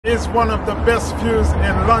is one of the best views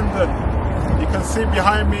in London. You can see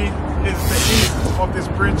behind me is the east of this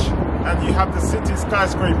bridge, and you have the city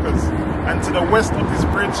skyscrapers. And to the west of this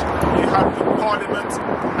bridge, you have the Parliament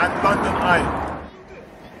and London Eye.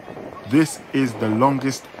 This is the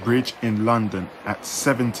longest bridge in London at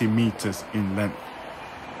 70 meters in length.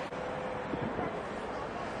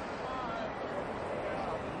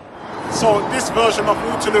 So this version of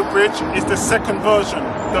Waterloo Bridge is the second version.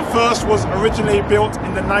 The first was originally built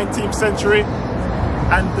in the 19th century,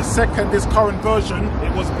 and the second, this current version,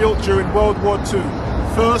 it was built during World War II.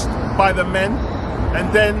 First by the men,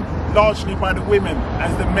 and then largely by the women,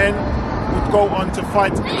 as the men would go on to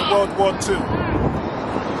fight in the World War II.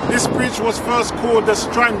 This bridge was first called the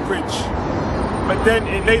Strand Bridge, but then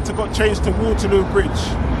it later got changed to Waterloo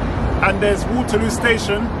Bridge. And there's Waterloo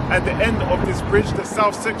Station at the end of this bridge, the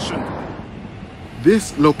south section.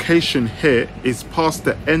 This location here is past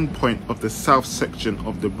the end point of the south section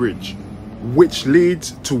of the bridge, which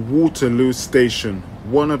leads to Waterloo Station,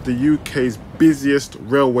 one of the UK's busiest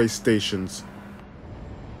railway stations.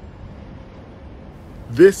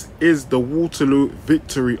 This is the Waterloo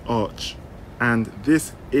Victory Arch, and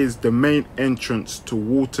this is the main entrance to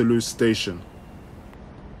Waterloo Station.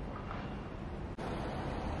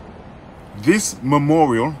 This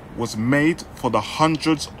memorial was made for the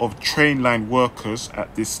hundreds of train line workers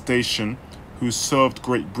at this station who served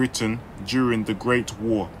Great Britain during the Great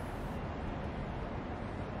War.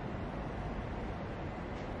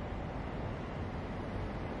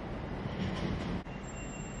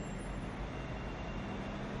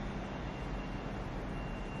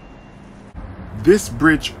 This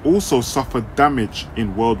bridge also suffered damage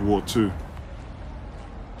in World War II.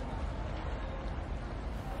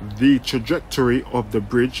 The trajectory of the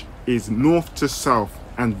bridge is north to south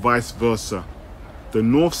and vice versa. The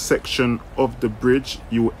north section of the bridge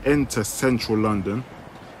you will enter central London,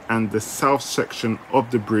 and the south section of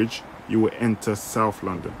the bridge you will enter South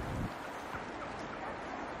London.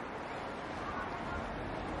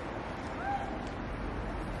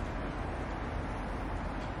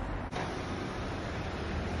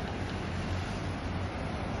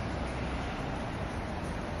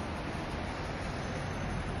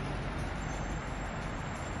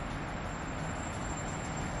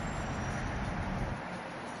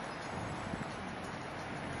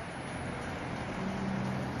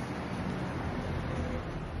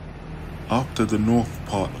 After the north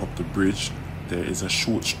part of the bridge, there is a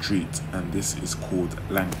short street, and this is called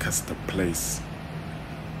Lancaster Place.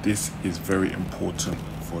 This is very important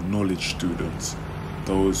for knowledge students,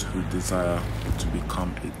 those who desire to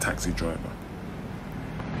become a taxi driver.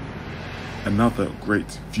 Another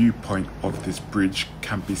great viewpoint of this bridge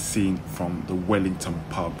can be seen from the Wellington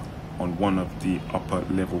pub on one of the upper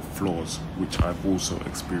level floors, which I've also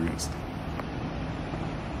experienced.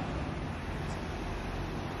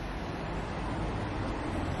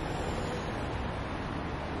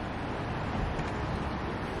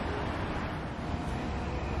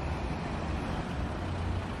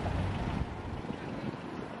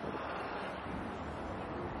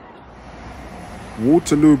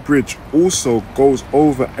 Waterloo Bridge also goes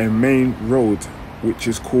over a main road which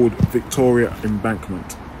is called Victoria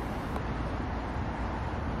Embankment.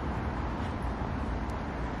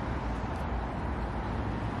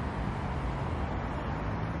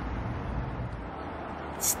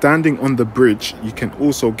 Standing on the bridge, you can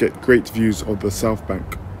also get great views of the South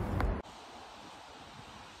Bank.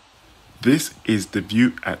 This is the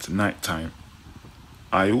view at night time.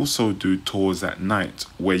 I also do tours at night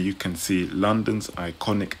where you can see London's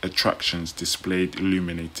iconic attractions displayed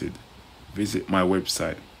illuminated. Visit my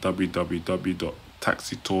website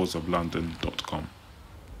www.taxitours-of-london.com.